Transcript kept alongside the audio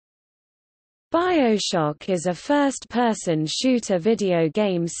BioShock is a first-person shooter video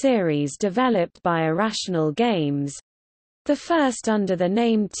game series developed by Irrational Games, the first under the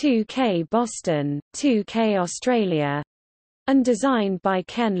name 2K Boston, 2K Australia, and designed by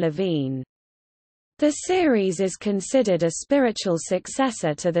Ken Levine. The series is considered a spiritual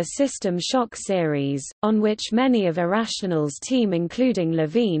successor to the System Shock series, on which many of Irrational's team including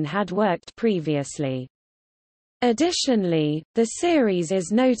Levine had worked previously. Additionally, the series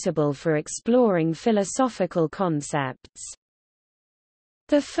is notable for exploring philosophical concepts.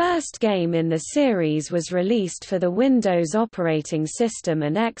 The first game in the series was released for the Windows operating system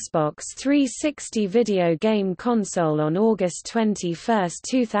and Xbox 360 video game console on August 21,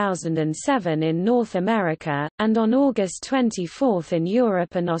 2007 in North America, and on August 24 in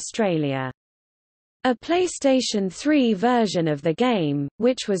Europe and Australia. A PlayStation 3 version of the game,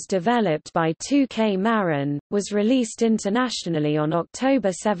 which was developed by 2K Marin, was released internationally on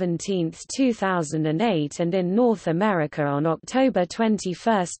October 17, 2008 and in North America on October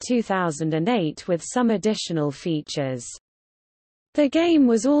 21, 2008 with some additional features. The game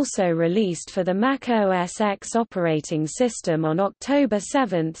was also released for the Mac OS X operating system on October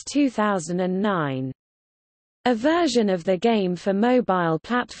 7, 2009. A version of the game for mobile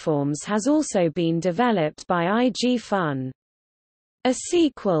platforms has also been developed by IG Fun. A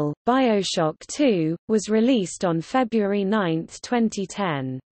sequel, BioShock 2, was released on February 9,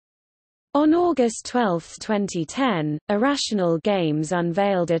 2010. On August 12, 2010, Irrational Games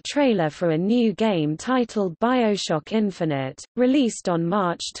unveiled a trailer for a new game titled BioShock Infinite, released on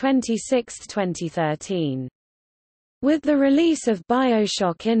March 26, 2013. With the release of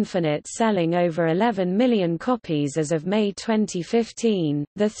BioShock Infinite selling over 11 million copies as of May 2015,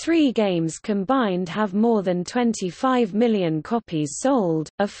 the three games combined have more than 25 million copies sold.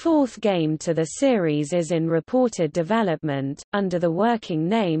 A fourth game to the series is in reported development, under the working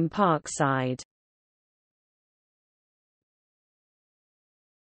name iParkside.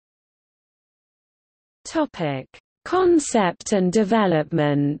 Concept and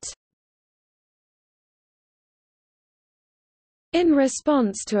development. In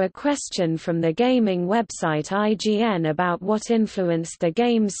response to a question from the gaming website IGN about what influenced the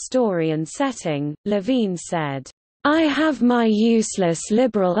game's story and setting, Levine said, "I have my useless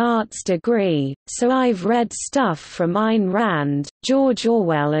liberal arts degree, so I've read stuff from Ayn Rand, George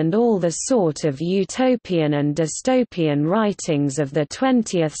Orwell and all the sort of utopian and dystopian writings of the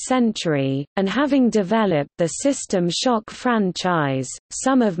 20th century, and having developed the System Shock franchise,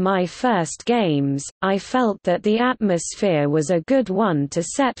 some of my first games, I felt that the atmosphere was a good one to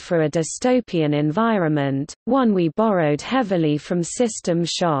set for a dystopian environment, one we borrowed heavily from System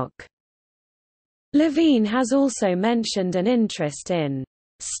Shock." Levine has also mentioned an interest in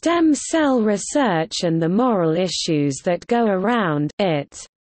stem cell research and the moral issues that go around it.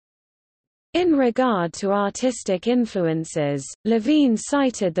 In regard to artistic influences, Levine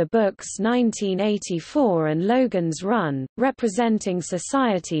cited the books 1984 and Logan's Run, representing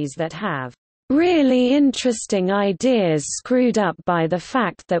societies that have really interesting ideas screwed up by the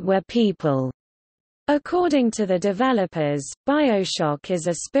fact that we're people. According to the developers, BioShock is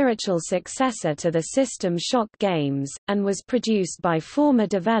a spiritual successor to the System Shock games, and was produced by former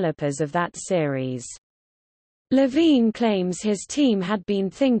developers of that series. Levine claims his team had been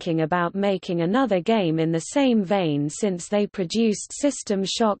thinking about making another game in the same vein since they produced System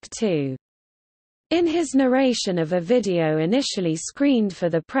Shock 2. In his narration of a video initially screened for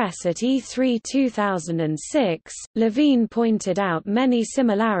the press at E3 2006, Levine pointed out many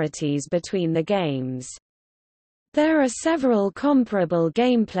similarities between the games. There are several comparable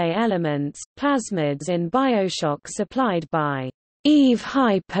gameplay elements. Plasmids in BioShock supplied by Eve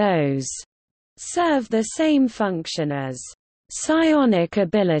Hypos serve the same function as psionic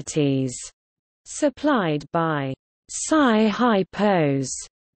abilities supplied by Psi Hypos.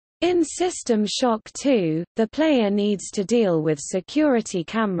 In System Shock 2, the player needs to deal with security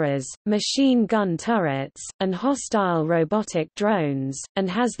cameras, machine gun turrets, and hostile robotic drones, and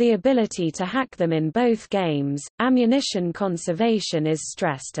has the ability to hack them in both games. Ammunition conservation is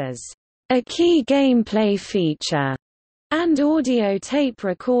stressed as a key gameplay feature, and audio tape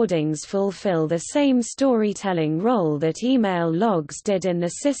recordings fulfill the same storytelling role that email logs did in the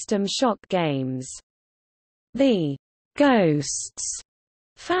System Shock games. The ghosts,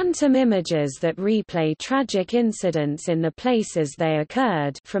 phantom images that replay tragic incidents in the places they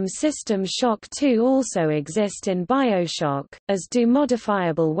occurred from System Shock 2 also exist in BioShock, as do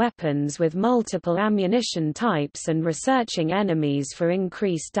modifiable weapons with multiple ammunition types and researching enemies for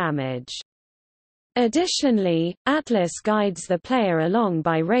increased damage. Additionally, Atlas guides the player along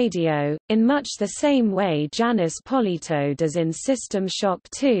by radio, in much the same way Janus Polito does in System Shock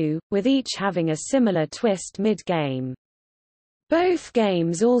 2, with each having a similar twist mid-game. Both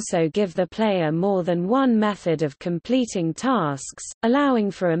games also give the player more than one method of completing tasks,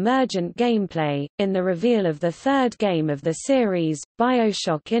 allowing for emergent gameplay. In the reveal of the third game of the series,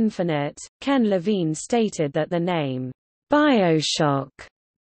 BioShock Infinite, Ken Levine stated that the name, BioShock,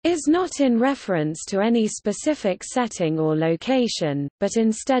 is not in reference to any specific setting or location, but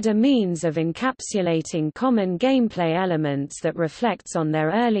instead a means of encapsulating common gameplay elements that reflects on their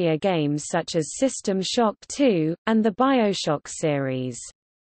earlier games such as System Shock 2, and the BioShock series.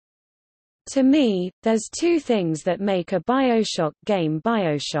 To me, there's two things that make a BioShock game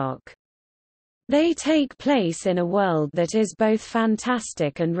BioShock. They take place in a world that is both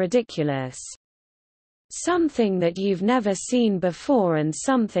fantastic and ridiculous. Something that you've never seen before and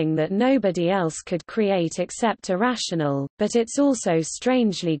something that nobody else could create except irrational, but it's also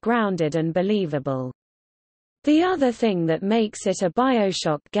strangely grounded and believable. The other thing that makes it a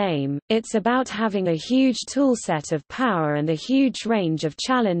BioShock game, it's about having a huge toolset of power and a huge range of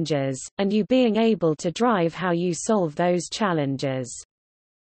challenges, and you being able to drive how you solve those challenges.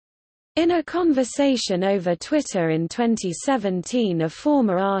 In a conversation over Twitter in 2017, a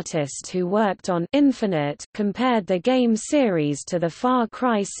former artist who worked on Infinite compared the game series to the Far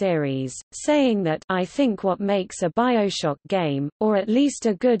Cry series, saying that I think what makes a BioShock game, or at least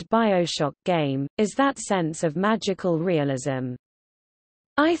a good BioShock game, is that sense of magical realism.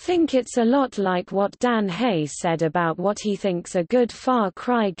 I think it's a lot like what Dan Hay said about what he thinks a good Far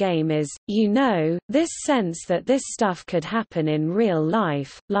Cry game is, this sense that this stuff could happen in real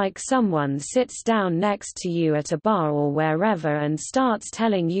life, like someone sits down next to you at a bar or wherever and starts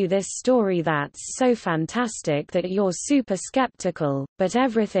telling you this story that's so fantastic that you're super skeptical, but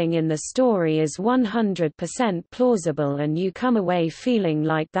everything in the story is 100% plausible and you come away feeling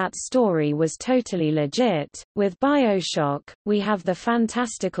like that story was totally legit. With BioShock, we have the fantastical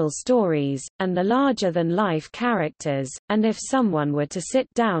stories, and the larger-than-life characters, and if someone were to sit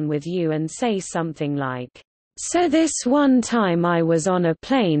down with you and say something like, "So this one time I was on a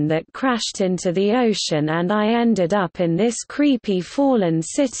plane that crashed into the ocean and I ended up in this creepy fallen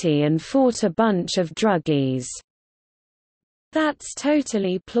city and fought a bunch of druggies." That's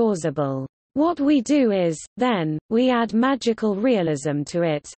totally plausible. What we do is, then, we add magical realism to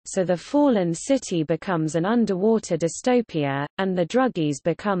it, so the fallen city becomes an underwater dystopia, and the druggies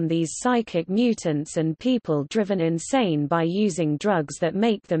become these psychic mutants and people driven insane by using drugs that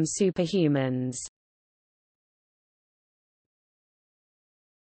make them superhumans.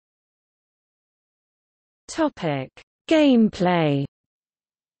 Gameplay.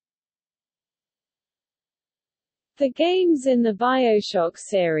 The games in the BioShock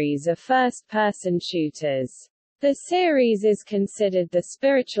series are first-person shooters. The series is considered the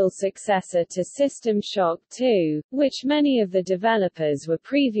spiritual successor to System Shock 2, which many of the developers were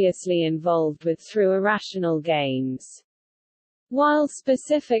previously involved with through Irrational Games. While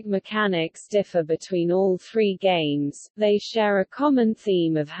specific mechanics differ between all three games, they share a common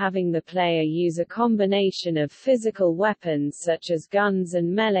theme of having the player use a combination of physical weapons such as guns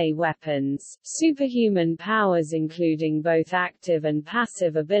and melee weapons, superhuman powers including both active and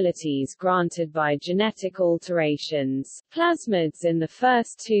passive abilities granted by genetic alterations, plasmids in the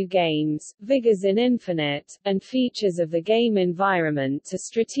first two games, vigors in Infinite, and features of the game environment to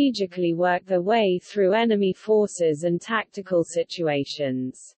strategically work their way through enemy forces and tactical situations.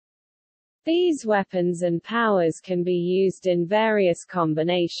 These weapons and powers can be used in various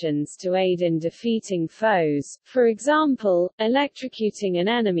combinations to aid in defeating foes. For example, electrocuting an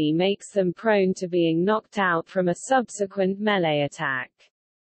enemy makes them prone to being knocked out from a subsequent melee attack.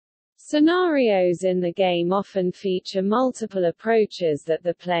 Scenarios in the game often feature multiple approaches that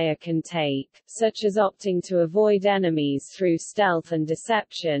the player can take, such as opting to avoid enemies through stealth and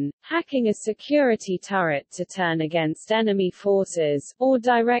deception, hacking a security turret to turn against enemy forces, or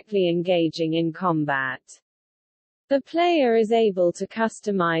directly engaging in combat. The player is able to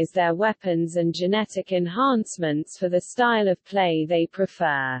customize their weapons and genetic enhancements for the style of play they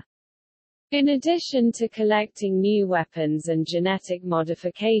prefer. In addition to collecting new weapons and genetic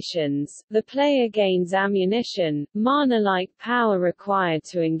modifications, the player gains ammunition, mana-like power required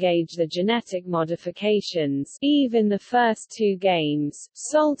to engage the genetic modifications, Eve in the first two games,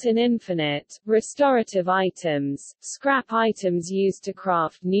 Salt in Infinite, restorative items, scrap items used to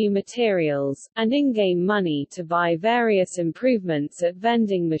craft new materials, and in-game money to buy various improvements at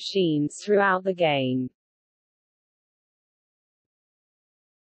vending machines throughout the game.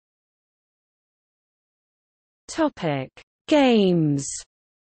 Games.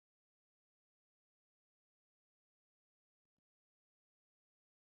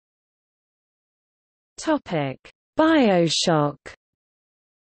 BioShock.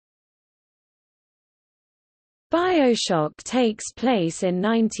 BioShock takes place in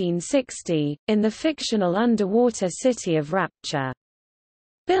 1960, in the fictional underwater city of Rapture.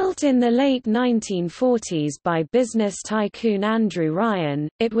 Built in the late 1940s by business tycoon Andrew Ryan,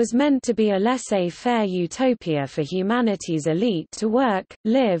 it was meant to be a laissez-faire utopia for humanity's elite to work,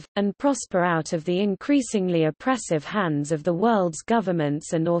 live, and prosper out of the increasingly oppressive hands of the world's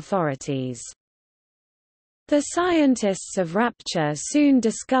governments and authorities. The scientists of Rapture soon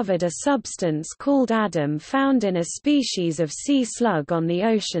discovered a substance called Adam found in a species of sea slug on the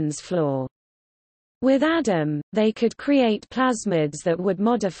ocean's floor. With Adam, they could create plasmids that would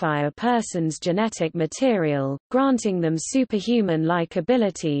modify a person's genetic material, granting them superhuman-like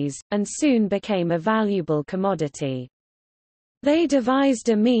abilities, and soon became a valuable commodity. They devised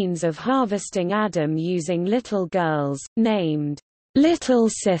a means of harvesting Adam using little girls, named Little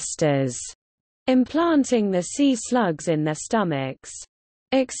Sisters, implanting the sea slugs in their stomachs.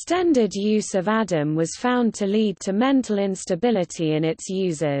 Extended use of Adam was found to lead to mental instability in its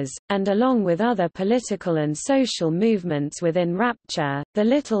users, and along with other political and social movements within Rapture, the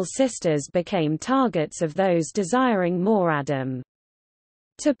Little Sisters became targets of those desiring more Adam.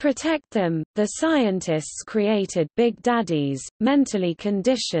 To protect them, the scientists created Big Daddies, mentally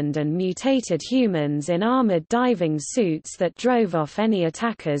conditioned and mutated humans in armored diving suits that drove off any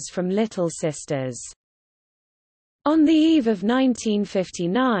attackers from Little Sisters. On the eve of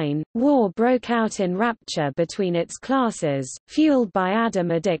 1959, war broke out in Rapture between its classes, fueled by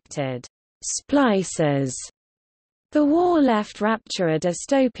Adam-addicted splicers. The war left Rapture a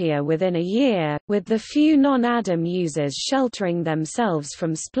dystopia within a year, with the few non-Adam users sheltering themselves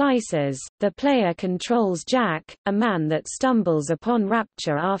from splicers. The player controls Jack, a man that stumbles upon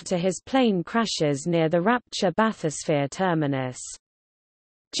Rapture after his plane crashes near the Rapture bathysphere terminus.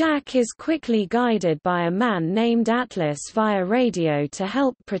 Jack is quickly guided by a man named Atlas via radio to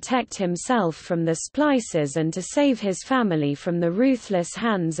help protect himself from the splicers and to save his family from the ruthless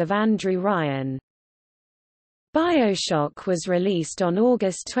hands of Andrew Ryan. BioShock was released on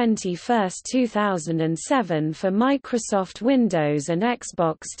August 21, 2007 for Microsoft Windows and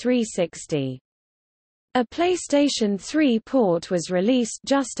Xbox 360. A PlayStation 3 port was released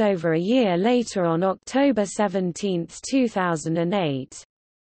just over a year later on October 17, 2008.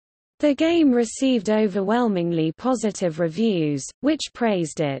 The game received overwhelmingly positive reviews, which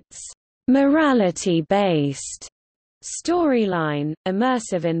praised its morality-based storyline,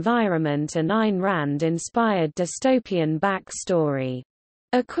 immersive environment and Ayn Rand-inspired dystopian backstory.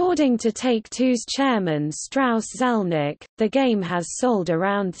 According to Take-Two's chairman Strauss Zelnick, the game has sold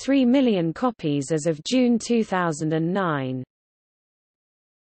around 3 million copies as of June 2009.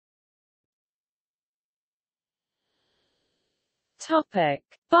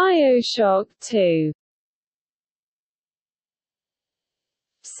 BioShock 2.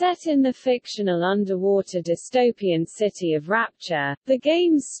 Set in the fictional underwater dystopian city of Rapture, the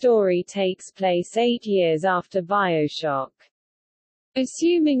game's story takes place 8 years after BioShock.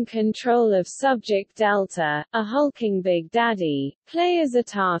 Assuming control of Subject Delta, a hulking Big Daddy, players are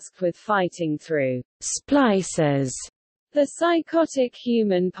tasked with fighting through splicers, the psychotic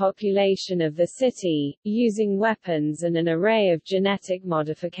human population of the city, using weapons and an array of genetic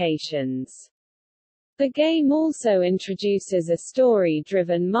modifications. The game also introduces a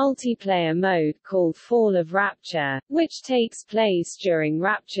story-driven multiplayer mode called Fall of Rapture, which takes place during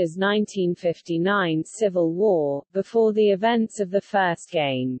Rapture's 1959 Civil War, before the events of the first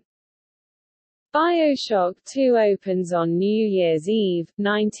game. BioShock 2 opens on New Year's Eve,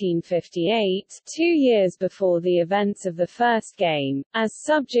 1958, 2 years before the events of the first game, as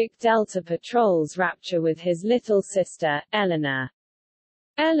Subject Delta patrols Rapture with his little sister, Eleanor.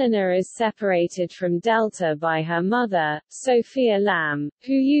 Eleanor is separated from Delta by her mother, Sophia Lamb,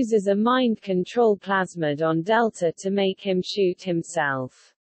 who uses a mind control plasmid on Delta to make him shoot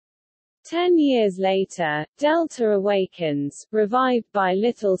himself. 10 years later, Delta awakens, revived by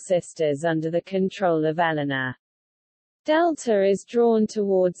Little Sisters under the control of Eleanor. Delta is drawn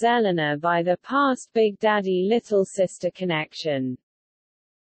towards Eleanor by the past Big Daddy Little Sister connection.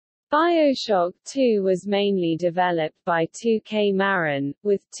 BioShock 2 was mainly developed by 2K Marin,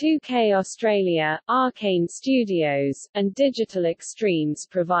 with 2K Australia, Arcane Studios, and Digital Extremes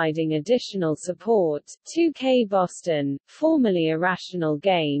providing additional support. 2K Boston, formerly Irrational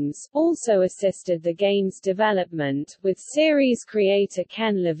Games, also assisted the game's development, with series creator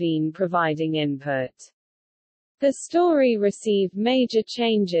Ken Levine providing input. The story received major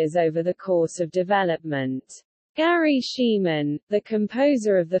changes over the course of development. Gary Sheeman, the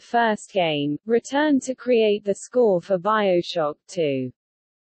composer of the first game, returned to create the score for BioShock 2.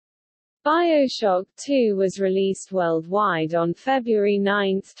 BioShock 2 was released worldwide on February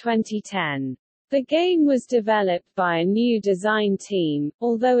 9, 2010. The game was developed by a new design team,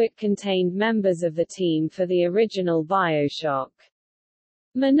 although it contained members of the team for the original BioShock.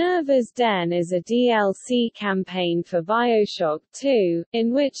 Minerva's Den is a DLC campaign for BioShock 2,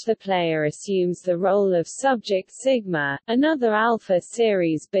 in which the player assumes the role of Subject Sigma, another Alpha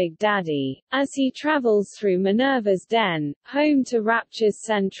series Big Daddy, as he travels through Minerva's Den, home to Rapture's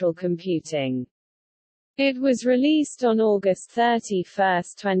central computing. It was released on August 31,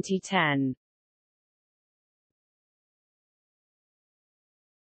 2010.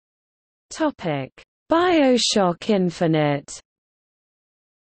 Topic: BioShock Infinite.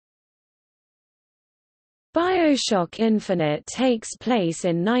 BioShock Infinite takes place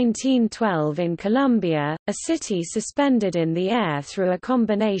in 1912 in Columbia, a city suspended in the air through a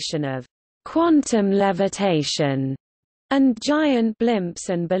combination of quantum levitation and giant blimps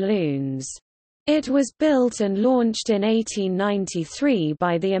and balloons. It was built and launched in 1893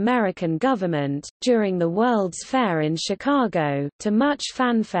 by the American government, during the World's Fair in Chicago, to much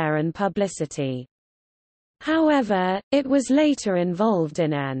fanfare and publicity. However, it was later involved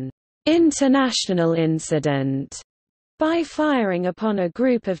in an international incident by firing upon a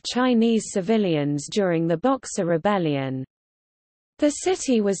group of Chinese civilians during the Boxer Rebellion. The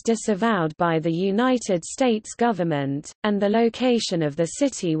city was disavowed by the United States government, and the location of the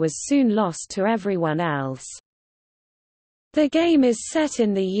city was soon lost to everyone else. The game is set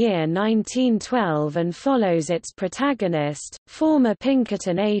in the year 1912 and follows its protagonist, former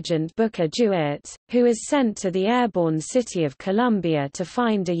Pinkerton agent Booker DeWitt, who is sent to the airborne city of Columbia to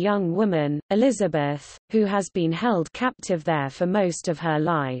find a young woman, Elizabeth, who has been held captive there for most of her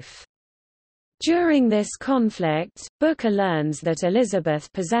life. During this conflict, Booker learns that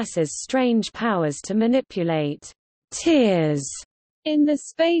Elizabeth possesses strange powers to manipulate tears in the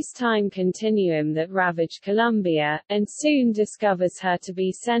space-time continuum that ravage Columbia, and soon discovers her to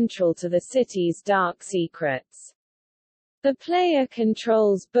be central to the city's dark secrets. The player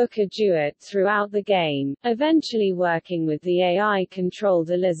controls Booker DeWitt throughout the game, eventually working with the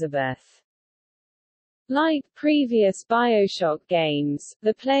AI-controlled Elizabeth. Like previous BioShock games,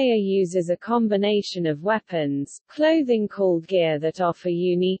 the player uses a combination of weapons, clothing called gear that offer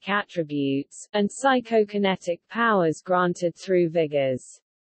unique attributes, and psychokinetic powers granted through vigors.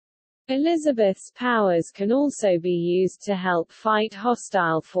 Elizabeth's powers can also be used to help fight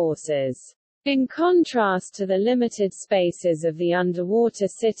hostile forces. In contrast to the limited spaces of the underwater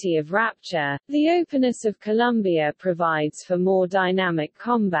city of Rapture, the openness of Columbia provides for more dynamic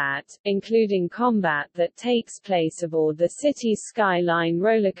combat, including combat that takes place aboard the city's Skyline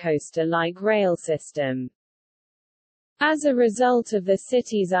rollercoaster-like rail system. As a result of the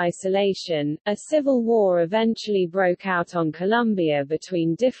city's isolation, a civil war eventually broke out on Columbia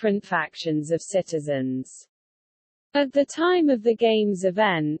between different factions of citizens. At the time of the game's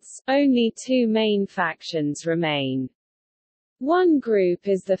events, only two main factions remain. One group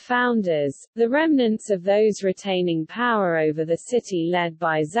is the Founders, the remnants of those retaining power over the city led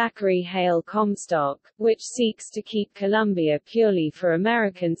by Zachary Hale Comstock, which seeks to keep Columbia purely for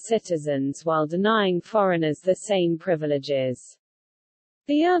American citizens while denying foreigners the same privileges.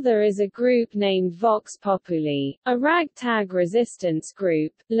 The other is a group named Vox Populi, a ragtag resistance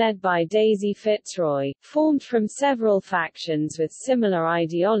group, led by Daisy Fitzroy, formed from several factions with similar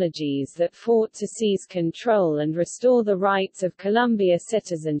ideologies that fought to seize control and restore the rights of Columbia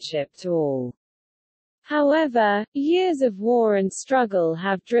citizenship to all. However, years of war and struggle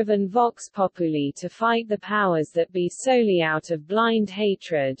have driven Vox Populi to fight the powers that be solely out of blind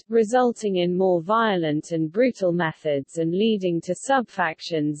hatred, resulting in more violent and brutal methods and leading to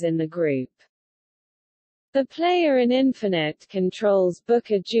sub-factions in the group. The player in Infinite controls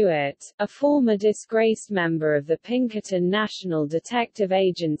Booker DeWitt, a former disgraced member of the Pinkerton National Detective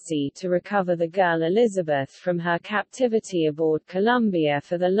Agency, to recover the girl Elizabeth from her captivity aboard Columbia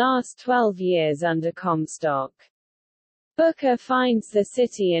for the last 12 years under Comstock. Booker finds the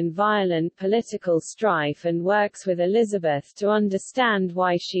city in violent political strife and works with Elizabeth to understand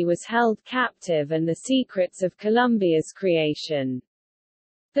why she was held captive and the secrets of Columbia's creation.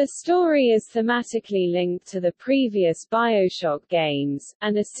 The story is thematically linked to the previous BioShock games,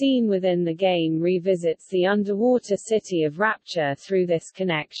 and a scene within the game revisits the underwater city of Rapture through this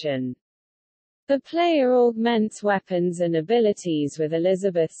connection. The player augments weapons and abilities with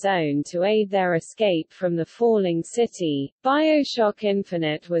Elizabeth's own to aid their escape from the falling city. BioShock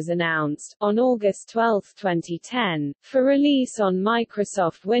Infinite was announced, on August 12, 2010, for release on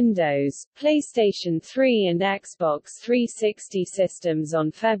Microsoft Windows, PlayStation 3 and Xbox 360 systems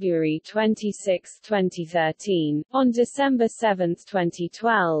on February 26, 2013. On December 7,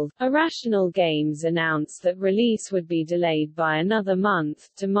 2012, Irrational Games announced that release would be delayed by another month,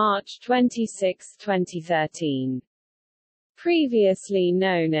 to March 26, 2013. Previously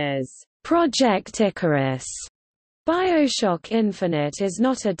known as Project Icarus, BioShock Infinite is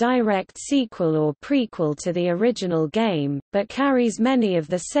not a direct sequel or prequel to the original game, but carries many of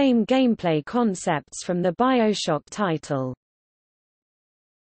the same gameplay concepts from the BioShock title.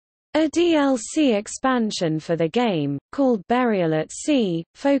 A DLC expansion for the game, called Burial at Sea,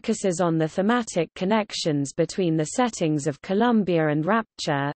 focuses on the thematic connections between the settings of Columbia and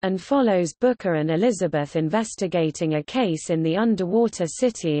Rapture, and follows Booker and Elizabeth investigating a case in the underwater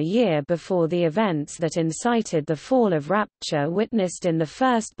city a year before the events that incited the fall of Rapture witnessed in the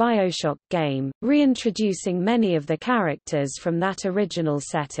first BioShock game, reintroducing many of the characters from that original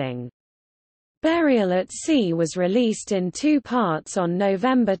setting. Burial at Sea was released in 2 parts on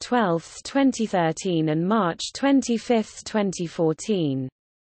November 12, 2013 and March 25, 2014.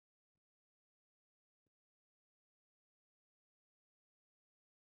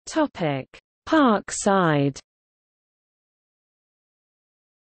 iParkside.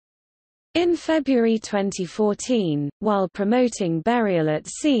 In February 2014, while promoting Burial at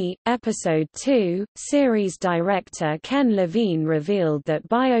Sea, Episode 2, series director Ken Levine revealed that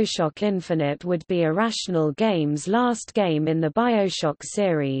BioShock Infinite would be Irrational Games' last game in the BioShock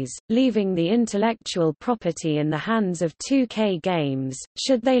series, leaving the intellectual property in the hands of 2K Games,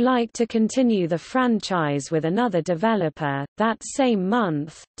 should they like to continue the franchise with another developer. That same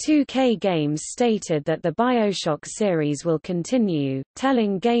month, 2K Games stated that the BioShock series will continue,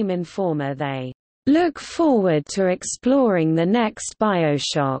 telling Game Informer they look forward to exploring the next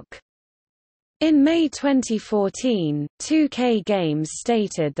BioShock. In May 2014, 2K Games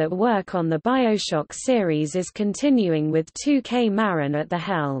stated that work on the BioShock series is continuing with 2K Marin at the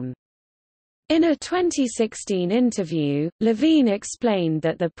helm. In a 2016 interview, Levine explained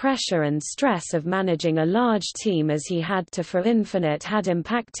that the pressure and stress of managing a large team as he had to for Infinite had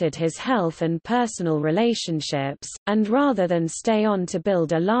impacted his health and personal relationships, and rather than stay on to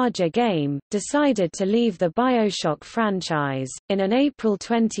build a larger game, decided to leave the BioShock franchise. In an April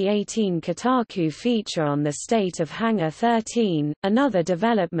 2018 Kotaku feature on the state of Hangar 13, another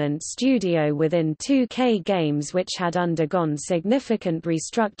development studio within 2K Games which had undergone significant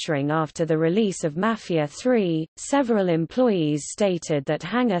restructuring after the release of Mafia 3, several employees stated that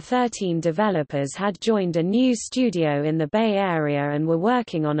Hangar 13 developers had joined a new studio in the Bay Area and were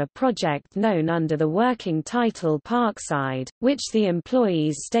working on a project known under the working title Parkside, which the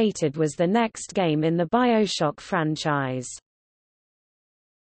employees stated was the next game in the BioShock franchise.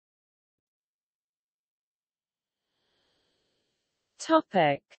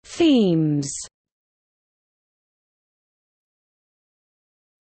 Topic: Themes.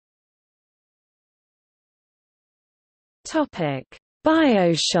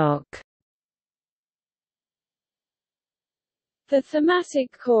 BioShock. The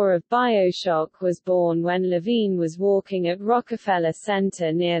thematic core of BioShock was born when Levine was walking at Rockefeller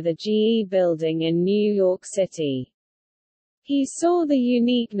Center near the GE building in New York City. He saw the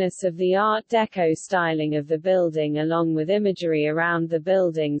uniqueness of the Art Deco styling of the building along with imagery around the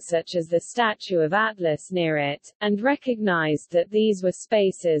building such as the statue of Atlas near it, and recognized that these were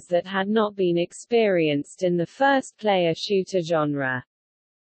spaces that had not been experienced in the first-player shooter genre.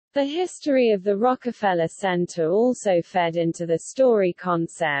 The history of the Rockefeller Center also fed into the story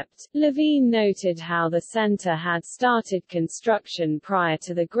concept. Levine noted how the center had started construction prior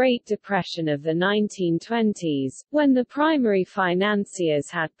to the Great Depression of the 1920s, when the primary financiers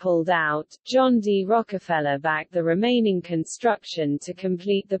had pulled out. John D. Rockefeller backed the remaining construction to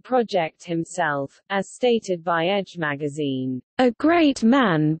complete the project himself, as stated by Edge magazine. A great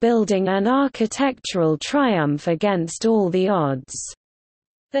man building an architectural triumph against all the odds.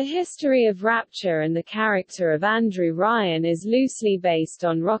 The history of Rapture and the character of Andrew Ryan is loosely based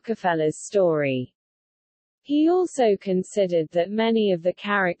on Rockefeller's story. He also considered that many of the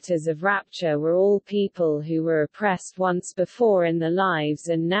characters of Rapture were all people who were oppressed once before in their lives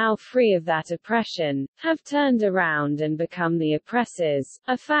and now free of that oppression, have turned around and become the oppressors,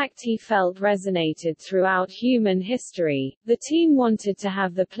 a fact he felt resonated throughout human history. The team wanted to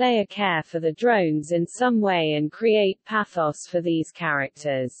have the player care for the drones in some way and create pathos for these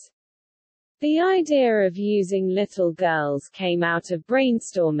characters. The idea of using little girls came out of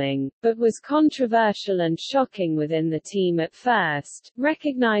brainstorming, but was controversial and shocking within the team at first,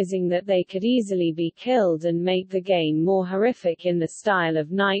 recognizing that they could easily be killed and make the game more horrific in the style of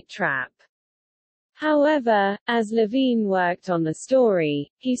Night Trap. However, as Levine worked on the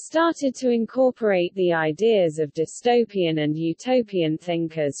story, he started to incorporate the ideas of dystopian and utopian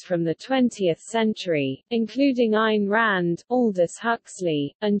thinkers from the 20th century, including Ayn Rand, Aldous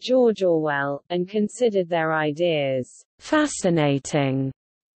Huxley, and George Orwell, and considered their ideas fascinating.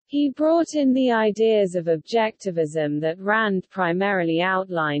 He brought in the ideas of objectivism that Rand primarily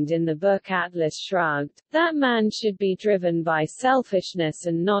outlined in the book Atlas Shrugged, that man should be driven by selfishness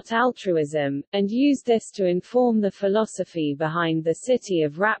and not altruism, and used this to inform the philosophy behind the City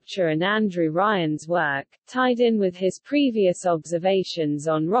of Rapture and Andrew Ryan's work, tied in with his previous observations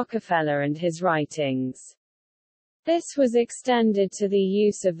on Rockefeller and his writings. This was extended to the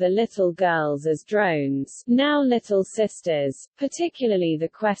use of the little girls as drones, now little sisters, particularly the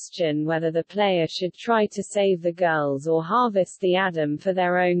question whether the player should try to save the girls or harvest the atom for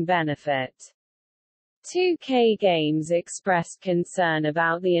their own benefit. 2K Games expressed concern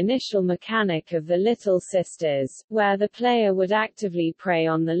about the initial mechanic of the Little Sisters, where the player would actively prey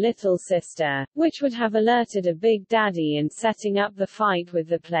on the little sister, which would have alerted a Big Daddy in setting up the fight with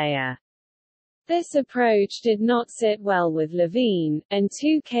the player. This approach did not sit well with Levine, and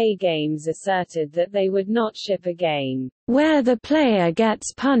 2K Games asserted that they would not ship a game where the player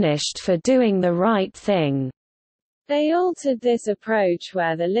gets punished for doing the right thing. They altered this approach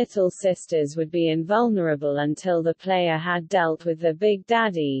where the little sisters would be invulnerable until the player had dealt with the Big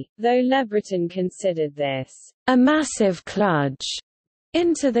Daddy, though LeBreton considered this a massive kludge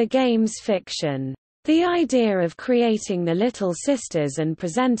into the game's fiction. The idea of creating the Little Sisters and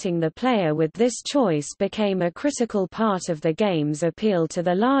presenting the player with this choice became a critical part of the game's appeal to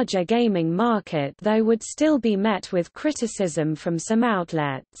the larger gaming market, though would still be met with criticism from some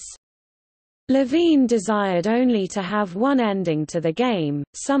outlets. Levine desired only to have one ending to the game,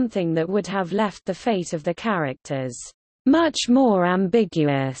 something that would have left the fate of the characters much more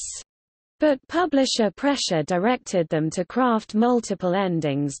ambiguous. But publisher pressure directed them to craft multiple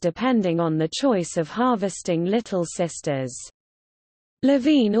endings depending on the choice of harvesting Little Sisters.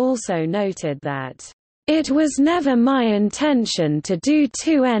 Levine also noted that, "It was never my intention to do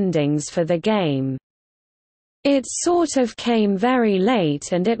two endings for the game. It sort of came very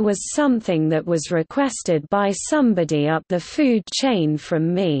late and it was something that was requested by somebody up the food chain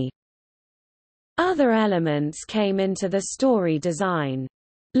from me." Other elements came into the story design.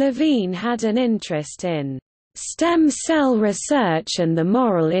 Levine had an interest in stem cell research and the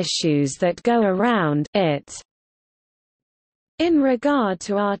moral issues that go around it. In regard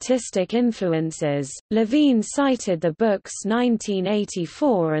to artistic influences, Levine cited the books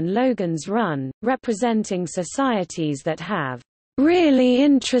 1984 and Logan's Run, representing societies that have really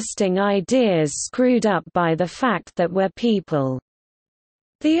interesting ideas screwed up by the fact that we're people.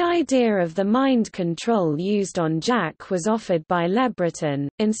 The idea of the mind control used on Jack was offered by LeBreton,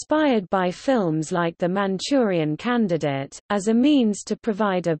 inspired by films like The Manchurian Candidate, as a means to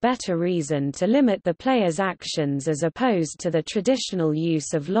provide a better reason to limit the player's actions as opposed to the traditional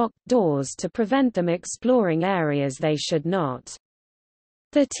use of locked doors to prevent them exploring areas they should not.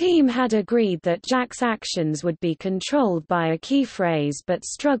 The team had agreed that Jack's actions would be controlled by a key phrase but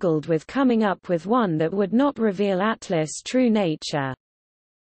struggled with coming up with one that would not reveal Atlas' true nature.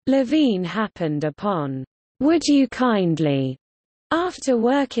 Levine happened upon "Would You Kindly" after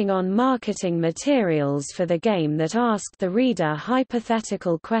working on marketing materials for the game that asked the reader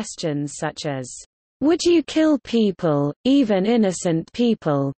hypothetical questions such as, "Would you kill people, even innocent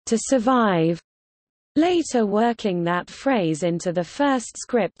people, to survive?" Later working that phrase into the first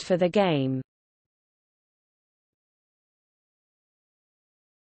script for the game.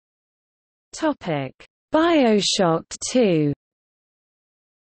 BioShock 2.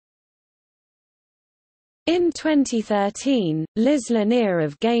 In 2013, Liz Lanier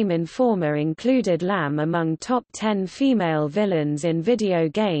of Game Informer included Lamb among top 10 female villains in video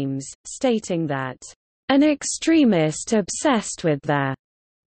games, stating that, "An extremist obsessed with the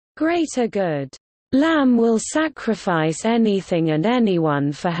greater good. Lamb will sacrifice anything and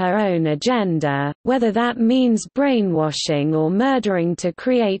anyone for her own agenda, whether that means brainwashing or murdering to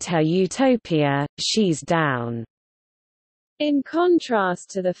create her utopia, she's down." In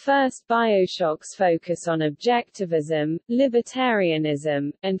contrast to the first BioShock's focus on objectivism,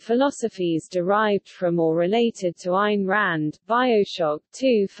 libertarianism, and philosophies derived from or related to Ayn Rand, BioShock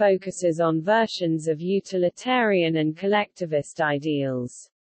 2 focuses on versions of utilitarian and collectivist ideals.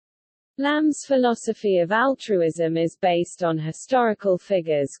 Lamb's philosophy of altruism is based on historical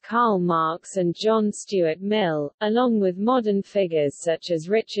figures Karl Marx and John Stuart Mill, along with modern figures such as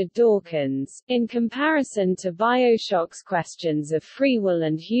Richard Dawkins. In comparison to BioShock's questions of free will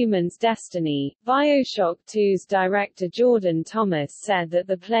and humans' destiny, BioShock 2's director Jordan Thomas said that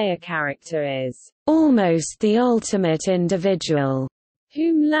the player character is almost the ultimate individual,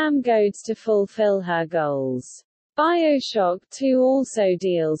 whom Lamb goads to fulfill her goals. BioShock 2 also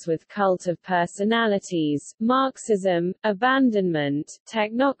deals with cult of personalities, Marxism, abandonment,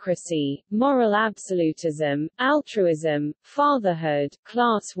 technocracy, moral absolutism, altruism, fatherhood,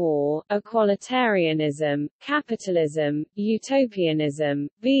 class war, equalitarianism, capitalism, utopianism,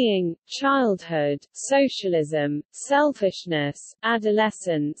 being, childhood, socialism, selfishness,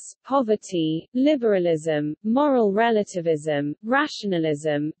 adolescence, poverty, liberalism, moral relativism,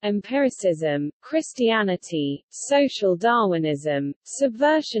 rationalism, empiricism, Christianity, social Darwinism,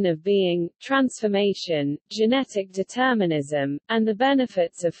 subversion of being, transformation, genetic determinism, and the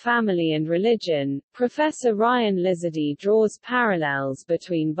benefits of family and religion. Professor Ryan Lizardi draws parallels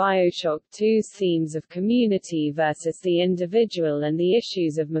between BioShock 2's themes of community versus the individual and the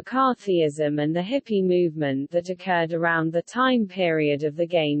issues of McCarthyism and the hippie movement that occurred around the time period of the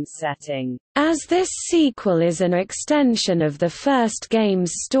game's setting. As this sequel is an extension of the first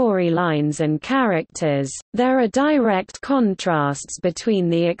game's storylines and characters, there are direct contrasts between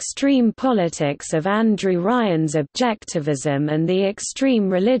the extreme politics of Andrew Ryan's objectivism and the extreme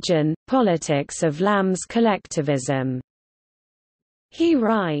religion, politics of Lamb's collectivism. He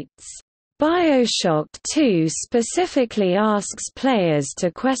writes, BioShock 2 specifically asks players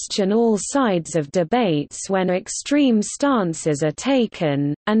to question all sides of debates when extreme stances are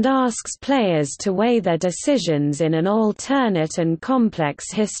taken, and asks players to weigh their decisions in an alternate and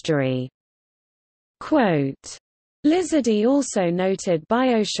complex history. Quote, Lizardi also noted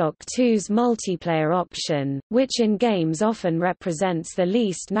BioShock 2's multiplayer option, which in games often represents the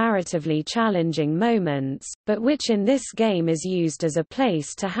least narratively challenging moments, but which in this game is used as a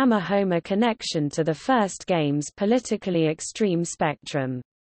place to hammer home a connection to the first game's politically extreme spectrum.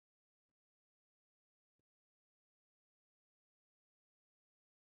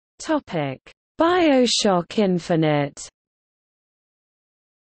 BioShock Infinite.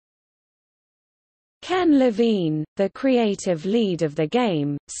 Ken Levine, the creative lead of the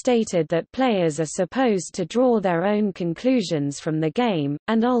game, stated that players are supposed to draw their own conclusions from the game,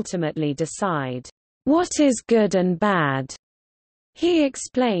 and ultimately decide, "what is good and bad." He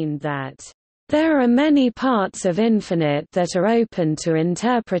explained that, "there are many parts of Infinite that are open to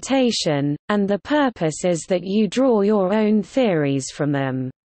interpretation, and the purpose is that you draw your own theories from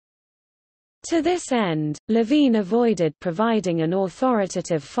them." To this end, Levine avoided providing an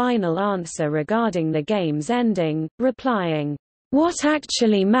authoritative final answer regarding the game's ending, replying, "What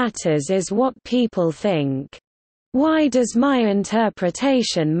actually matters is what people think. Why does my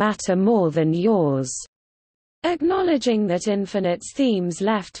interpretation matter more than yours?" Acknowledging that Infinite's themes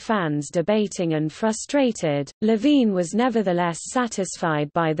left fans debating and frustrated, Levine was nevertheless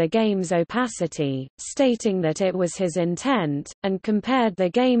satisfied by the game's opacity, stating that it was his intent, and compared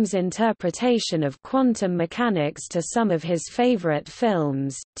the game's interpretation of quantum mechanics to some of his favorite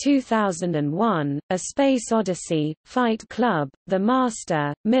films, 2001, A Space Odyssey, Fight Club, The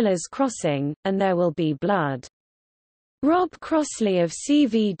Master, Miller's Crossing, and There Will Be Blood. Rob Crossley of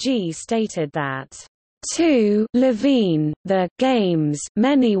CVG stated that, Levine, the game's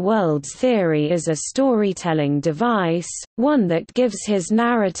many worlds theory is a storytelling device, one that gives his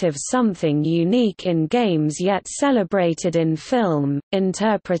narrative something unique in games yet celebrated in film,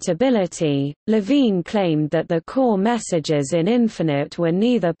 interpretability. Levine claimed that the core messages in Infinite were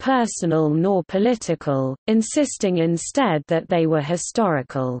neither personal nor political, insisting instead that they were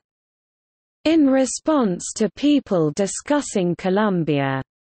historical. In response to people discussing Colombia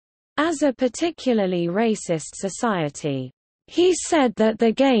as a particularly racist society, he said that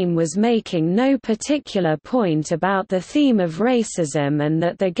the game was making no particular point about the theme of racism and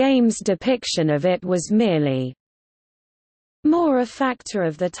that the game's depiction of it was merely more a factor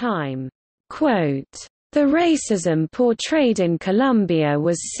of the time. Quote, "The racism portrayed in Colombia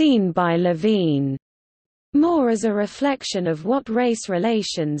was seen by Levine more as a reflection of what race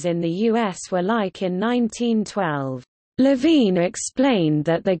relations in the U.S. were like in 1912. Levine explained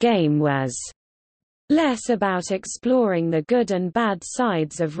that the game was less about exploring the good and bad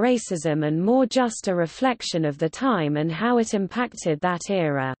sides of racism and more just a reflection of the time and how it impacted that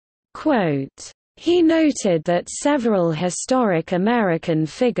era." Quote, he noted that several historic American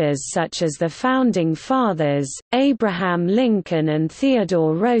figures such as the Founding Fathers, Abraham Lincoln and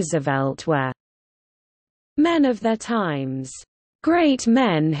Theodore Roosevelt were men of their times. great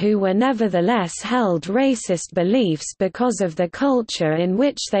men who were nevertheless held racist beliefs because of the culture in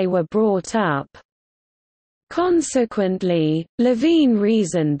which they were brought up. Consequently, Levine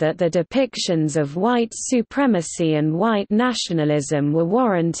reasoned that the depictions of white supremacy and white nationalism were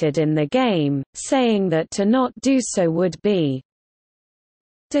warranted in the game, saying that to not do so would be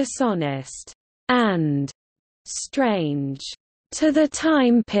dishonest and strange to the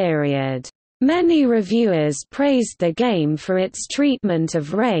time period. Many reviewers praised the game for its treatment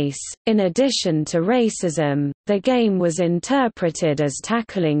of race. In addition to racism, the game was interpreted as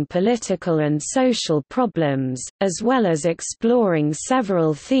tackling political and social problems, as well as exploring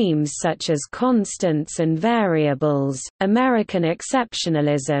several themes such as constants and variables, American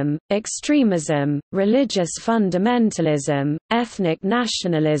exceptionalism, extremism, religious fundamentalism, ethnic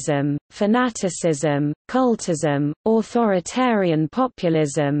nationalism, fanaticism, cultism, authoritarian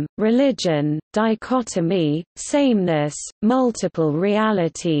populism, religion, dichotomy, sameness, multiple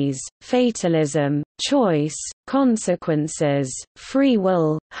realities, fatalism, choice, consequences, free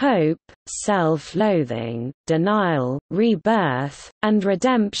will, hope, self-loathing, denial, rebirth, and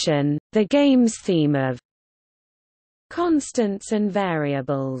redemption. The game's theme of constants and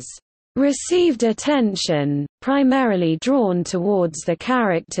variables received attention, primarily drawn towards the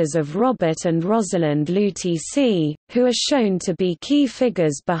characters of Robert and Rosalind Lutece, who are shown to be key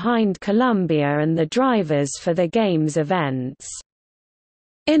figures behind Columbia and the drivers for the game's events.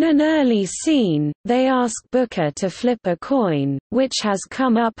 In an early scene, they ask Booker to flip a coin, which has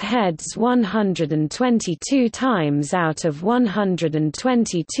come up heads 122 times out of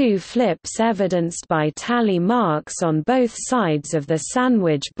 122 flips, evidenced by tally marks on both sides of the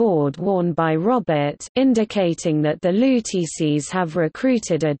sandwich board worn by Robert, indicating that the Luteces have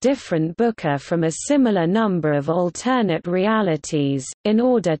recruited a different Booker from a similar number of alternate realities, in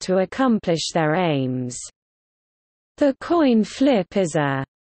order to accomplish their aims. The coin flip is a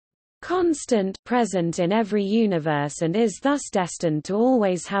constant present in every universe and is thus destined to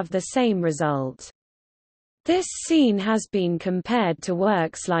always have the same result. This scene has been compared to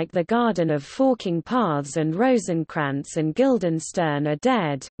works like The Garden of Forking Paths and Rosencrantz and Guildenstern Are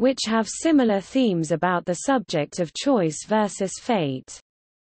Dead, which have similar themes about the subject of choice versus fate.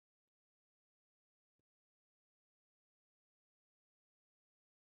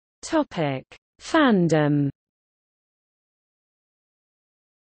 Fandom.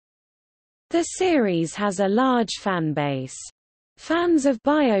 The series has a large fan base. Fans of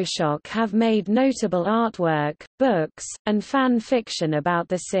BioShock have made notable artwork, books, and fan fiction about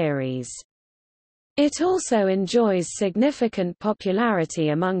the series. It also enjoys significant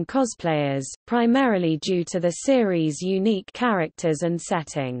popularity among cosplayers, primarily due to the series' unique characters and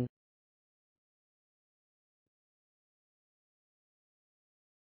setting.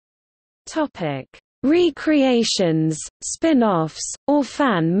 Recreations, spin-offs, or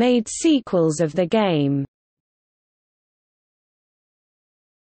fan-made sequels of the game.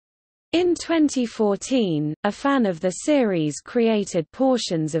 In 2014, a fan of the series created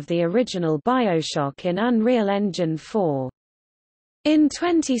portions of the original BioShock in Unreal Engine 4. In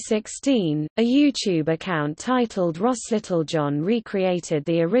 2016, a YouTube account titled Ross Littlejohn recreated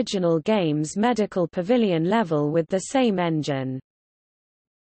the original game's medical pavilion level with the same engine.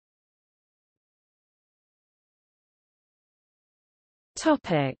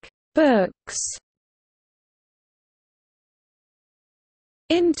 Books.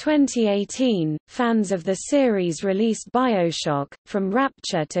 In 2018, fans of the series released BioShock, From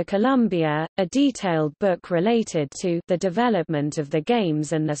Rapture to Columbia, a detailed book related to the development of the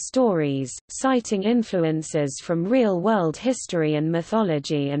games and their stories, citing influences from real-world history and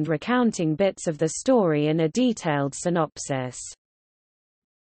mythology and recounting bits of the story in a detailed synopsis.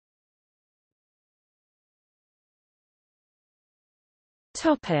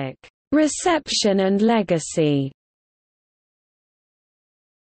 Reception and legacy.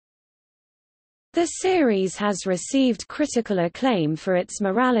 The series has received critical acclaim for its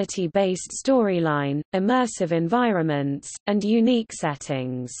morality-based storyline, immersive environments, and unique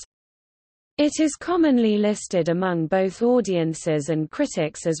settings. It is commonly listed among both audiences and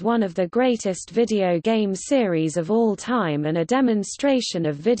critics as one of the greatest video game series of all time and a demonstration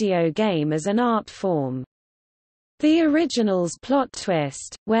of video game as an art form. The original's plot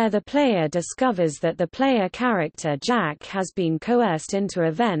twist, where the player discovers that the player character Jack has been coerced into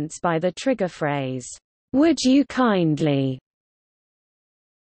events by the trigger phrase, "Would you kindly?"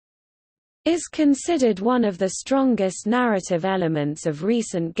 is considered one of the strongest narrative elements of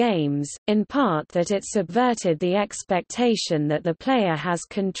recent games, in part that it subverted the expectation that the player has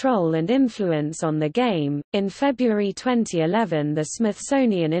control and influence on the game. In February 2011, the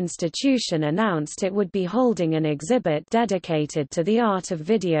Smithsonian Institution announced it would be holding an exhibit dedicated to the art of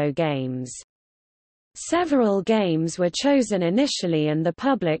video games. Several games were chosen initially, and the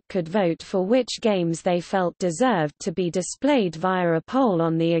public could vote for which games they felt deserved to be displayed via a poll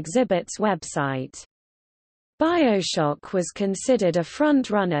on the exhibit's website. BioShock was considered a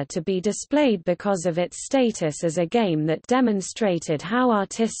front-runner to be displayed because of its status as a game that demonstrated how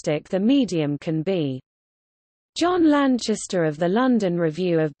artistic the medium can be. John Lanchester of the London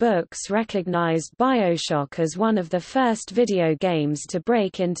Review of Books recognized BioShock as one of the first video games to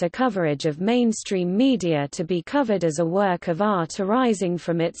break into coverage of mainstream media to be covered as a work of art arising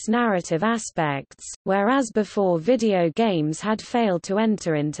from its narrative aspects, whereas before video games had failed to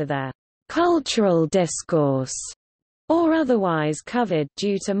enter into the cultural discourse or otherwise covered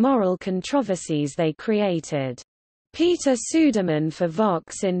due to moral controversies they created. Peter Suderman for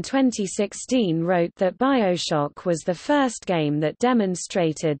Vox in 2016 wrote that BioShock was the first game that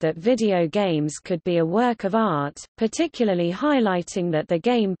demonstrated that video games could be a work of art, particularly highlighting that the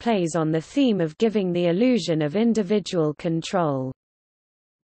game plays on the theme of giving the illusion of individual control.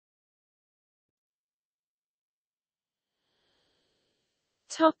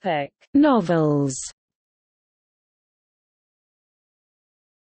 Topic: Novels.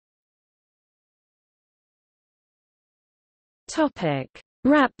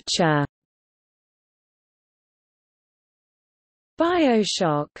 Rapture.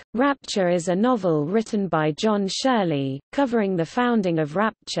 BioShock, Rapture is a novel written by John Shirley, covering the founding of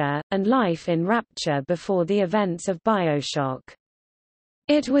Rapture, and life in Rapture before the events of BioShock.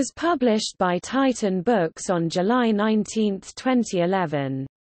 It was published by Titan Books on July 19, 2011.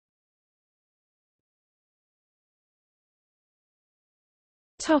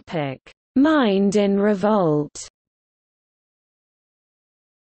 Mind in Revolt.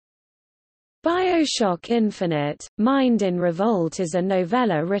 BioShock Infinite, Mind in Revolt is a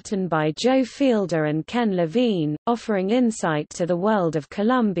novella written by Joe Fielder and Ken Levine, offering insight to the world of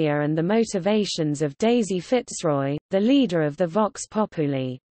Columbia and the motivations of Daisy Fitzroy, the leader of the Vox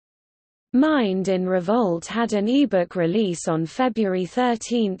Populi. Mind in Revolt had an ebook release on February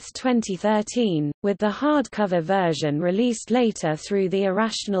 13, 2013, with the hardcover version released later through the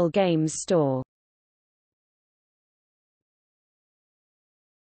Irrational Games store.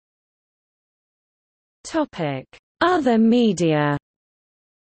 Other media.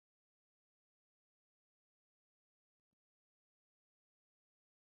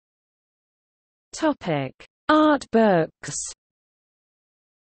 Art books.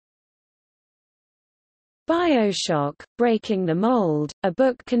 BioShock, Breaking the Mold, a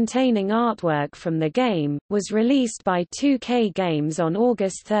book containing artwork from the game, was released by 2K Games on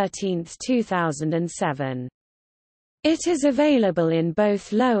August 13, 2007. It is available in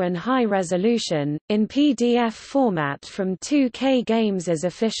both low and high resolution, in PDF format from 2K Games'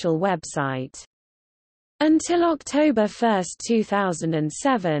 official website. Until October 1,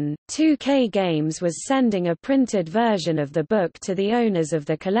 2007, 2K Games was sending a printed version of the book to the owners of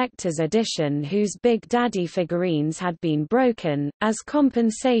the collector's edition whose Big Daddy figurines had been broken, as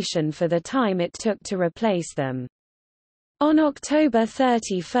compensation for the time it took to replace them. On October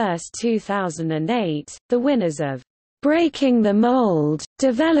 31, 2008, the winners of Breaking the Mold,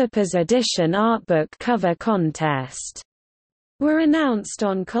 Developers Edition Artbook Cover Contest were announced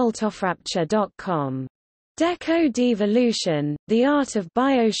on cultofrapture.com. Deco Devolution, The Art of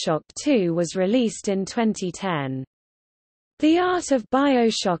BioShock 2 was released in 2010. The Art of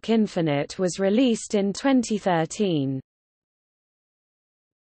BioShock Infinite was released in 2013.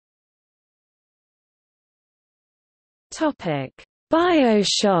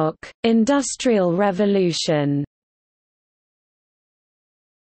 BioShock, Industrial Revolution.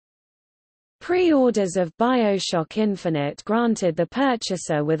 Pre-orders of BioShock Infinite granted the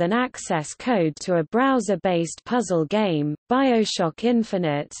purchaser with an access code to a browser-based puzzle game, BioShock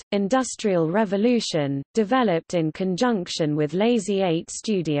Infinite, Industrial Revolution, developed in conjunction with Lazy 8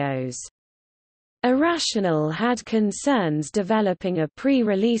 Studios. Irrational had concerns developing a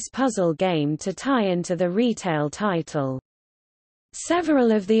pre-release puzzle game to tie into the retail title.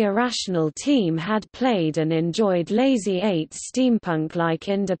 Several of the Irrational team had played and enjoyed Lazy 8's steampunk-like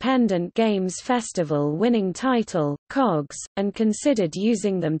independent games festival-winning title, COGS, and considered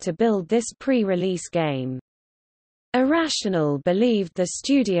using them to build this pre-release game. Irrational believed the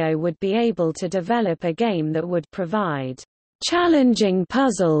studio would be able to develop a game that would provide challenging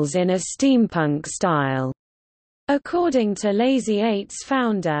puzzles in a steampunk style, According to Lazy 8's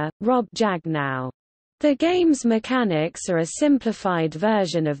founder, Rob Jagnow, the game's mechanics are a simplified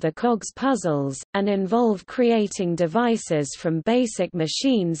version of the cog's puzzles, and involve creating devices from basic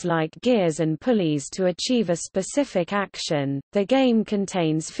machines like gears and pulleys to achieve a specific action. The game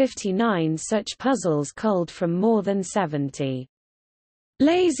contains 59 such puzzles culled from more than 70.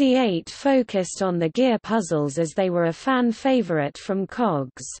 Lazy 8 focused on the gear puzzles as they were a fan favorite from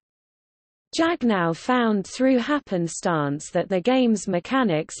cogs. Jagnow found through happenstance that the game's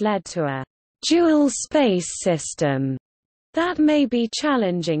mechanics led to a dual space system that may be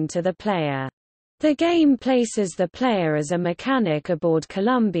challenging to the player. The game places the player as a mechanic aboard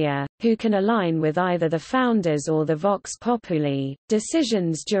Columbia, who can align with either the founders or the Vox Populi.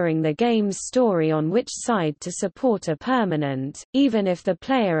 Decisions during the game's story on which side to support are permanent, even if the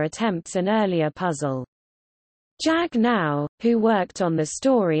player attempts an earlier puzzle. Jagnow, who worked on the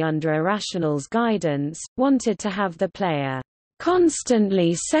story under Irrational's guidance, wanted to have the player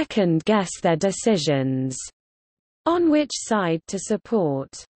constantly second-guess their decisions on which side to support.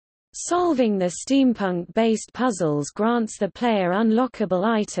 Solving the steampunk-based puzzles grants the player unlockable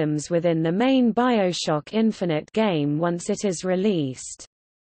items within the main BioShock Infinite game once it is released.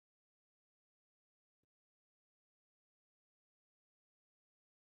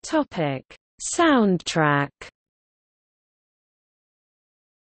 Topic: Soundtrack.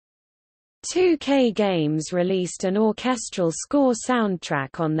 2K Games released an orchestral score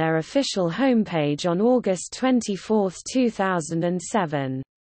soundtrack on their official homepage on August 24, 2007.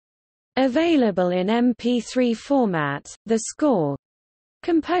 Available in MP3 format, the score,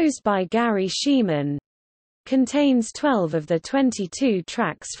 composed by Gary Sheeman, contains 12 of the 22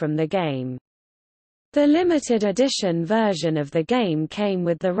 tracks from the game. The limited edition version of the game came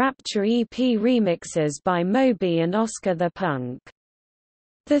with the Rapture EP remixes by Moby and Oscar the Punk.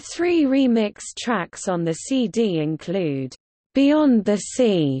 The 3 remixed tracks on the CD include Beyond the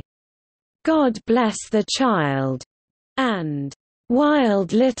Sea, God Bless the Child, and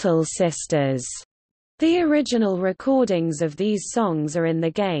Wild Little Sisters. The original recordings of these songs are in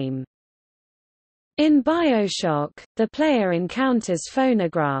the game. In BioShock, the player encounters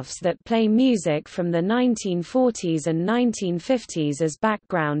phonographs that play music from the 1940s and 1950s as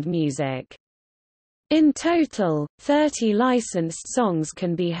background music. In total, 30 licensed songs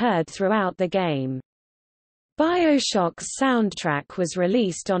can be heard throughout the game. BioShock's soundtrack was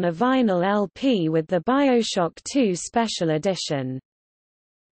released on a vinyl LP with the BioShock 2 Special Edition.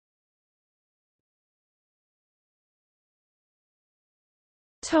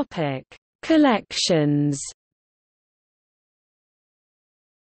 Topic: Collections.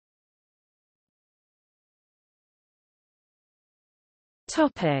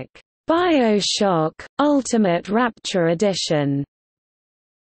 Topic: BioShock Ultimate Rapture Edition.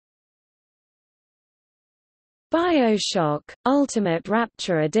 BioShock Ultimate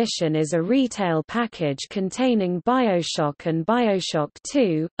Rapture Edition is a retail package containing BioShock and BioShock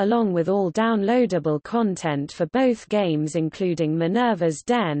 2, along with all downloadable content for both games including Minerva's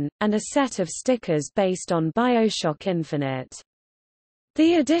Den, and a set of stickers based on BioShock Infinite.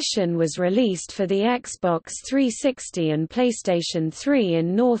 The edition was released for the Xbox 360 and PlayStation 3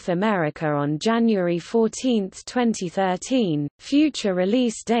 in North America on January 14, 2013, future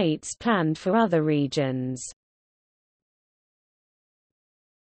release dates planned for other regions.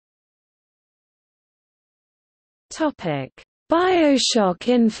 BioShock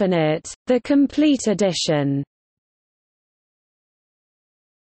Infinite, the complete edition.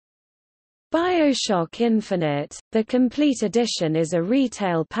 BioShock Infinite, the complete edition is a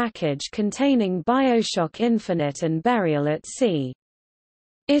retail package containing BioShock Infinite and Burial at Sea.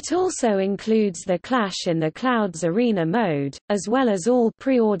 It also includes the Clash in the Clouds arena mode, as well as all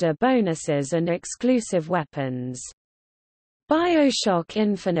pre-order bonuses and exclusive weapons. BioShock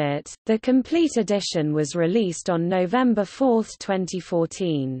Infinite, the complete edition was released on November 4,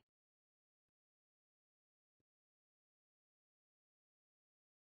 2014.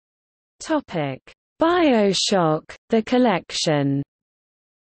 BioShock, the collection.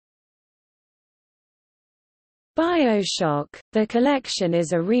 BioShock, the collection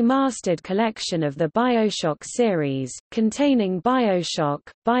is a remastered collection of the BioShock series, containing BioShock,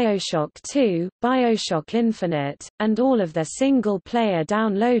 BioShock 2, BioShock Infinite, and all of their single-player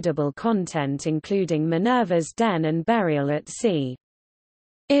downloadable content including Minerva's Den and Burial at Sea.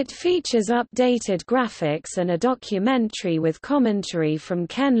 It features updated graphics and a documentary with commentary from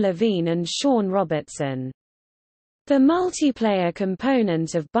Ken Levine and Sean Robertson. The multiplayer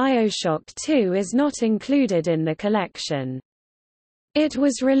component of BioShock 2 is not included in the collection. It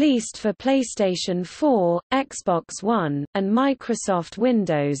was released for PlayStation 4, Xbox One, and Microsoft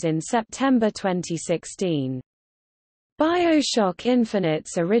Windows in September 2016. BioShock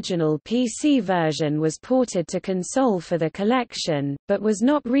Infinite's original PC version was ported to console for the collection, but was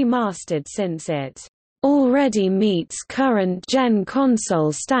not remastered since it already meets current-gen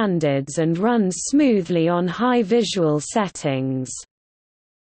console standards and runs smoothly on high visual settings,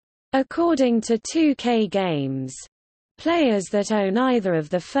 according to 2K Games. Players that own either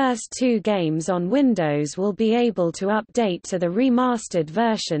of the first two games on Windows will be able to update to the remastered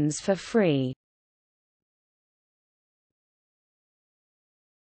versions for free.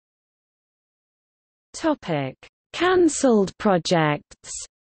 Cancelled projects.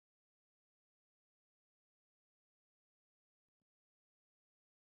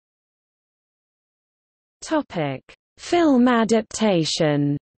 Film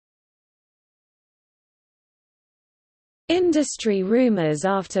adaptation. Industry rumors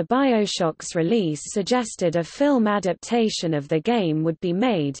after BioShock's release suggested a film adaptation of the game would be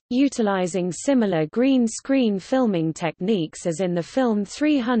made, utilizing similar green screen filming techniques as in the film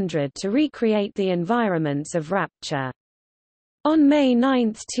 300 to recreate the environments of Rapture. On May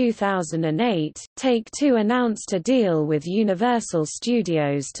 9, 2008, Take-Two announced a deal with Universal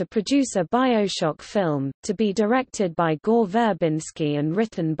Studios to produce a BioShock film, to be directed by Gore Verbinski and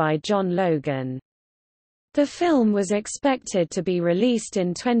written by John Logan. The film was expected to be released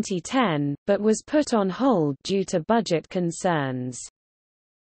in 2010, but was put on hold due to budget concerns.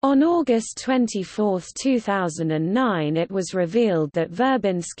 On August 24, 2009, it was revealed that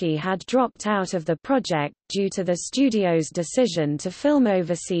Verbinski had dropped out of the project due to the studio's decision to film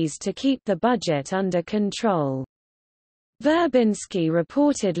overseas to keep the budget under control. Verbinski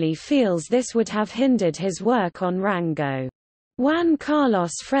reportedly feels this would have hindered his work on Rango. Juan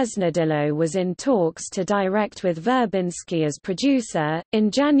Carlos Fresnadillo was in talks to direct with Verbinski as producer.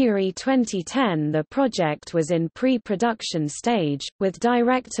 In January 2010, the project was in pre-production stage, with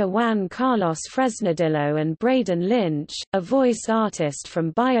director Juan Carlos Fresnadillo and Braden Lynch, a voice artist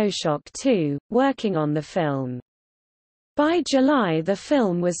from BioShock 2, working on the film. By July, the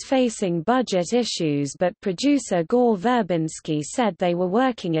film was facing budget issues, but producer Gore Verbinski said they were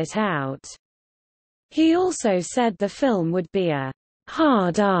working it out. He also said the film would be a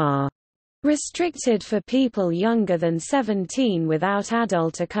hard R, restricted for people younger than 17 without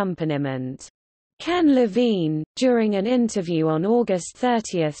adult accompaniment. Ken Levine, during an interview on August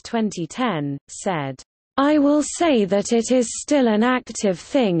 30, 2010, said, "I will say that it is still an active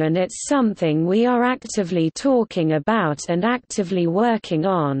thing and it's something we are actively talking about and actively working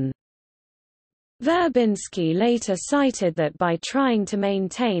on." Verbinski later cited that by trying to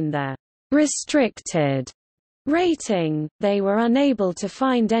maintain the restricted rating, they were unable to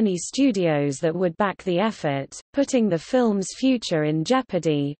find any studios that would back the effort, putting the film's future in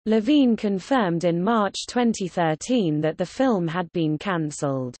jeopardy. Levine confirmed in March 2013 that the film had been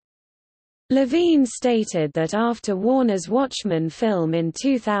cancelled. Levine stated that after Warner's Watchmen film in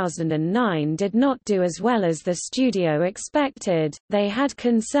 2009 did not do as well as the studio expected, they had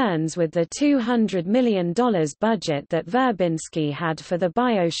concerns with the $200 million budget that Verbinski had for the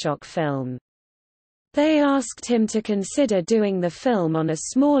BioShock film. They asked him to consider doing the film on a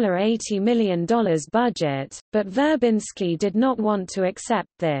smaller $80 million budget, but Verbinski did not want to accept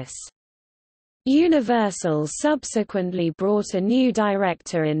this. Universal subsequently brought a new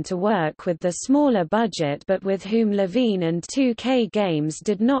director in to work with the smaller budget, but with whom Levine and 2K Games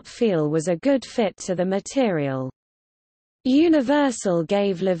did not feel was a good fit to the material. Universal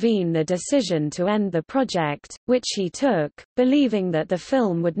gave Levine the decision to end the project, which he took, believing that the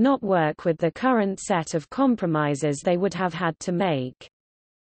film would not work with the current set of compromises they would have had to make.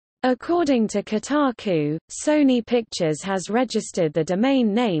 According to Kotaku, Sony Pictures has registered the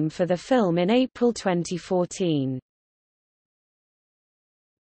domain name for the film in April 2014.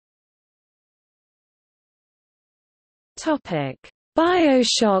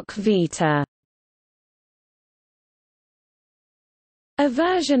 BioShock Vita. A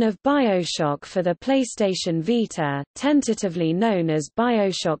version of BioShock for the PlayStation Vita, tentatively known as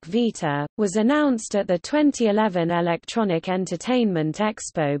BioShock Vita, was announced at the 2011 Electronic Entertainment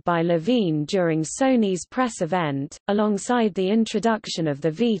Expo by Levine during Sony's press event, alongside the introduction of the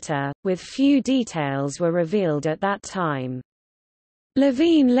Vita, with few details were revealed at that time.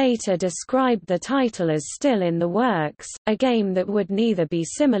 Levine later described the title as still in the works, a game that would neither be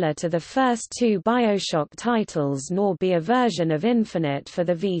similar to the first two BioShock titles nor be a version of Infinite for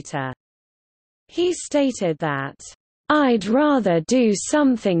the Vita. He stated that, "I'd rather do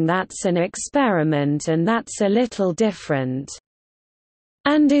something that's an experiment and that's a little different,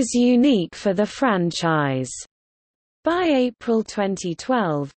 and is unique for the franchise." By April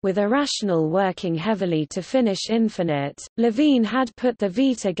 2012, with Irrational working heavily to finish Infinite, Levine had put the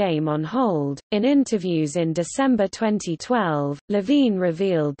Vita game on hold. In interviews in December 2012, Levine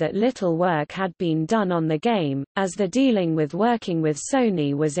revealed that little work had been done on the game, as the dealing with working with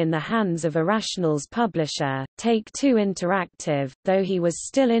Sony was in the hands of Irrational's publisher, Take-Two Interactive, though he was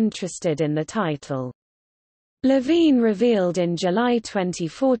still interested in the title. Levine revealed in July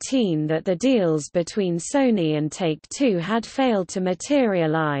 2014 that the deals between Sony and Take-Two had failed to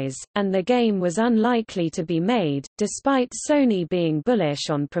materialize, and the game was unlikely to be made, despite Sony being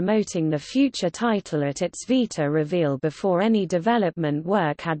bullish on promoting the future title at its Vita reveal before any development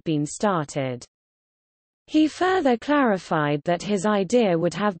work had been started. He further clarified that his idea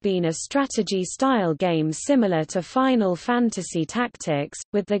would have been a strategy-style game similar to Final Fantasy Tactics,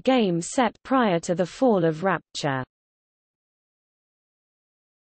 with the game set prior to the fall of Rapture.